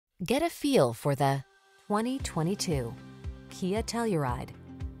Get a feel for the 2022 Kia Telluride.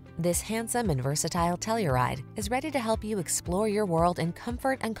 This handsome and versatile Telluride is ready to help you explore your world in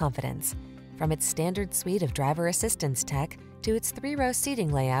comfort and confidence. From its standard suite of driver assistance tech to its 3-row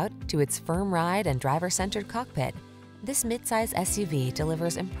seating layout to its firm ride and driver-centered cockpit, this midsize SUV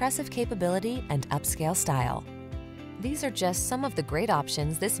delivers impressive capability and upscale style. These are just some of the great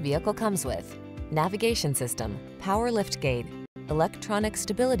options this vehicle comes with: navigation system, power liftgate, electronic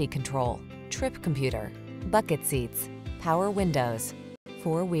stability control, trip computer, bucket seats, power windows,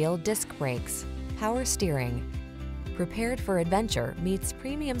 4-wheel disc brakes, power steering. Prepared for adventure meets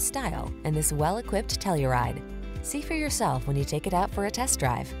premium style in this well-equipped Telluride. See for yourself when you take it out for a test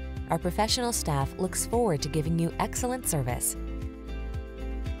drive. Our professional staff looks forward to giving you excellent service.